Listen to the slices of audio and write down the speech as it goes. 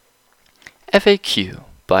FAQ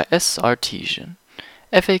by S. Artesian.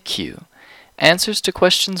 FAQ. Answers to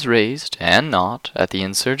questions raised, and not, at the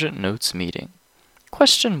Insurgent Notes meeting.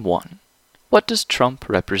 Question 1. What does Trump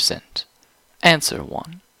represent? Answer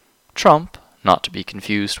 1. Trump, not to be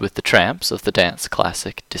confused with the Tramps of the dance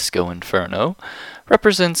classic Disco Inferno,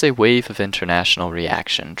 represents a wave of international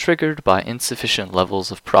reaction triggered by insufficient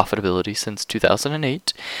levels of profitability since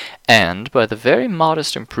 2008 and by the very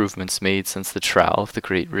modest improvements made since the trough of the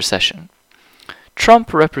Great Recession.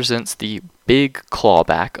 Trump represents the big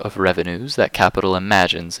clawback of revenues that capital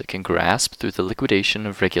imagines it can grasp through the liquidation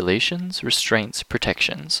of regulations, restraints,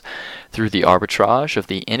 protections, through the arbitrage of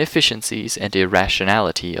the inefficiencies and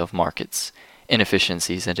irrationality of markets.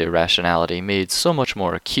 Inefficiencies and irrationality made so much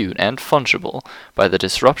more acute and fungible by the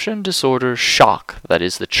disruption, disorder, shock that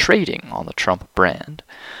is the trading on the Trump brand.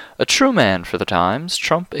 A true man for the times,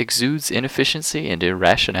 Trump exudes inefficiency and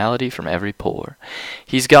irrationality from every pore.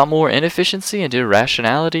 He's got more inefficiency and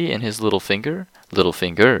irrationality in his little fingers,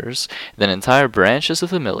 than entire branches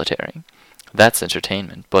of the military. That's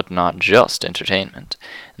entertainment, but not just entertainment.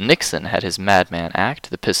 Nixon had his madman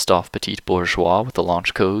act, the pissed-off petit bourgeois with the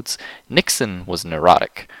launch codes. Nixon was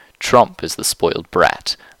neurotic. Trump is the spoiled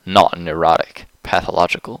brat, not neurotic,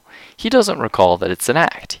 pathological. He doesn't recall that it's an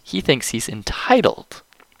act. He thinks he's entitled.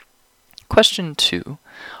 Question 2.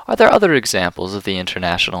 Are there other examples of the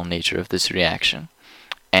international nature of this reaction?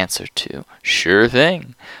 Answer 2. Sure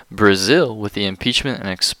thing. Brazil, with the impeachment and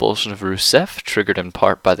expulsion of Rousseff, triggered in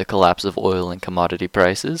part by the collapse of oil and commodity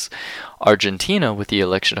prices. Argentina, with the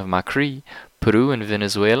election of Macri. Peru and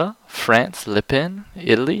Venezuela. France, Le Pen.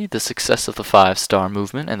 Italy, the success of the Five-Star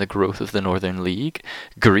Movement and the growth of the Northern League.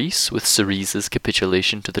 Greece, with Syriza's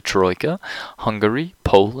capitulation to the Troika. Hungary,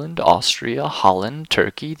 Poland, Austria, Holland,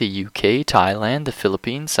 Turkey, the UK, Thailand, the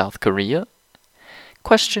Philippines, South Korea.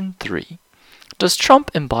 Question 3. Does Trump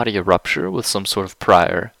embody a rupture with some sort of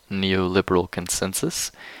prior neoliberal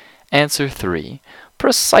consensus? Answer 3.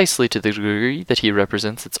 Precisely to the degree that he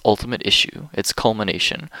represents its ultimate issue, its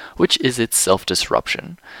culmination, which is its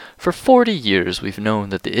self-disruption. For 40 years we've known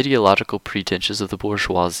that the ideological pretensions of the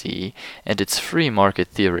bourgeoisie and its free market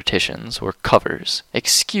theoreticians were covers,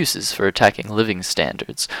 excuses for attacking living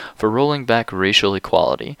standards, for rolling back racial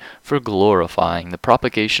equality, for glorifying the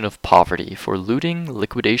propagation of poverty, for looting,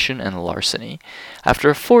 liquidation, and larceny. After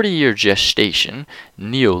a 40-year gestation,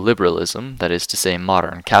 neoliberalism, that is to say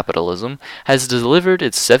modern capitalism, has delivered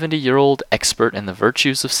its 70-year-old expert in the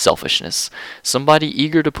virtues of selfishness, somebody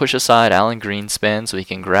eager to push aside Alan Greenspan so he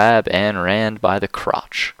can grab Ayn Rand by the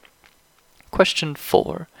crotch. Question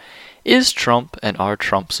 4. Is Trump and are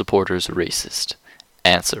Trump supporters racist?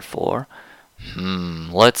 Answer 4.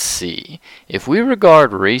 Let's see. If we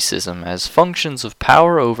regard racism as functions of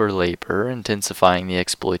power over labor, intensifying the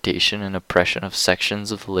exploitation and oppression of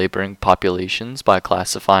sections of the laboring populations by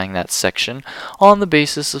classifying that section on the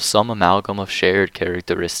basis of some amalgam of shared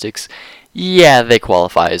characteristics, yeah, they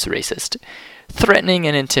qualify as racist. Threatening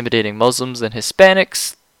and intimidating Muslims and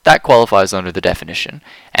Hispanics, that qualifies under the definition.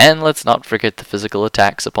 And let's not forget the physical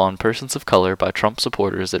attacks upon persons of color by Trump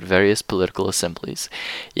supporters at various political assemblies.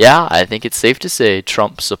 Yeah, I think it's safe to say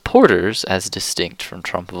Trump supporters, as distinct from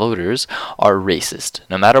Trump voters, are racist,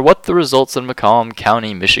 no matter what the results in Macomb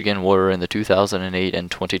County, Michigan were in the 2008 and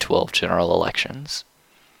 2012 general elections.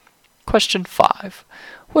 Question 5.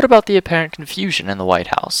 What about the apparent confusion in the White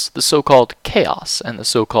House, the so-called chaos, and the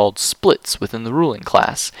so-called splits within the ruling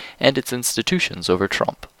class and its institutions over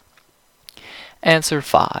Trump? Answer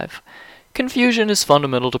 5. Confusion is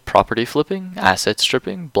fundamental to property flipping, asset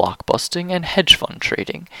stripping, block busting, and hedge fund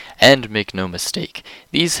trading. And make no mistake,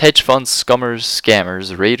 these hedge fund scummers,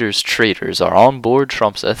 scammers, raiders, traitors are on board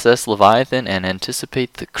Trump's SS Leviathan and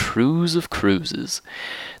anticipate the cruise of cruises.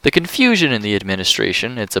 The confusion in the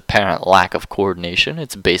administration, its apparent lack of coordination,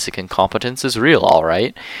 its basic incompetence is real, all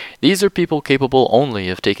right. These are people capable only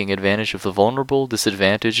of taking advantage of the vulnerable,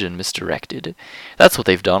 disadvantaged, and misdirected. That's what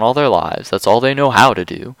they've done all their lives. That's all they know how to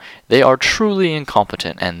do. They are truly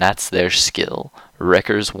incompetent, and that's their skill.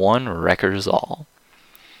 Wreckers one, wreckers all.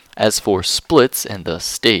 As for splits in the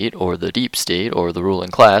state, or the deep state, or the ruling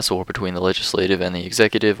class, or between the legislative and the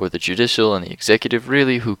executive, or the judicial and the executive,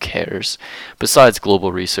 really, who cares? Besides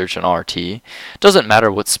global research and RT, doesn't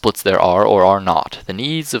matter what splits there are or are not. The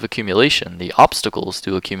needs of accumulation, the obstacles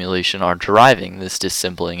to accumulation are driving this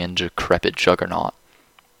dissembling and decrepit juggernaut.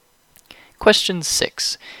 Question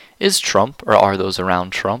 6. Is Trump, or are those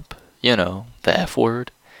around Trump, the F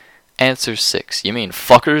word? Answer 6. You mean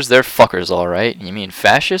fuckers? They're fuckers, alright. You mean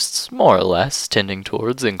fascists? More or less, tending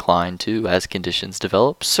towards, inclined to, as conditions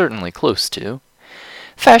develop, certainly close to.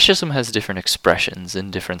 Fascism has different expressions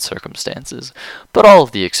in different circumstances, but all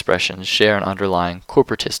of the expressions share an underlying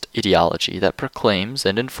corporatist ideology that proclaims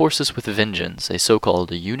and enforces with vengeance a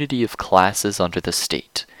so-called unity of classes under the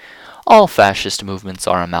state. All fascist movements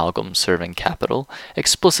are amalgams serving capital,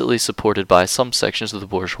 explicitly supported by some sections of the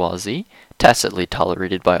bourgeoisie, tacitly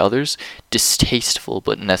tolerated by others, distasteful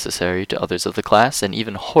but necessary to others of the class, and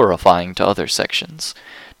even horrifying to other sections.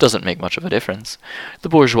 Doesn't make much of a difference. The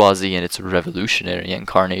bourgeoisie in its revolutionary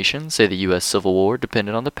incarnation say the U.S. Civil War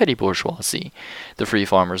depended on the petty bourgeoisie, the free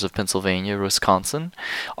farmers of Pennsylvania, Wisconsin,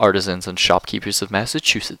 artisans and shopkeepers of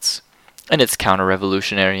Massachusetts. In its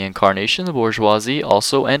counter-revolutionary incarnation, the bourgeoisie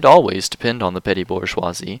also and always depend on the petty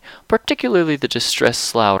bourgeoisie, particularly the distressed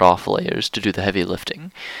sloughed-off layers, to do the heavy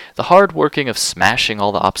lifting, the hard working of smashing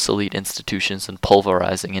all the obsolete institutions and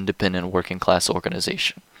pulverizing independent working-class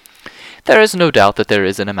organization. There is no doubt that there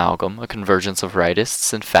is an amalgam, a convergence of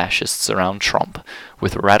rightists and fascists around Trump,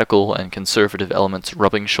 with radical and conservative elements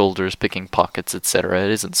rubbing shoulders, picking pockets, etc.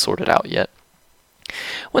 It isn't sorted out yet.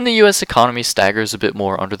 When the U.S. economy staggers a bit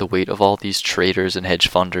more under the weight of all these traders and hedge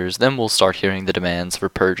funders, then we'll start hearing the demands for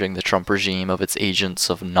purging the Trump regime of its agents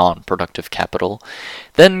of non-productive capital.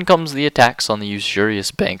 Then comes the attacks on the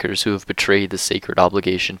usurious bankers who have betrayed the sacred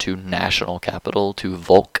obligation to national capital, to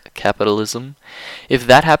Volk capitalism. If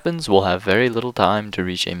that happens, we'll have very little time to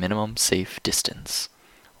reach a minimum safe distance.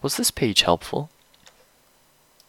 Was this page helpful?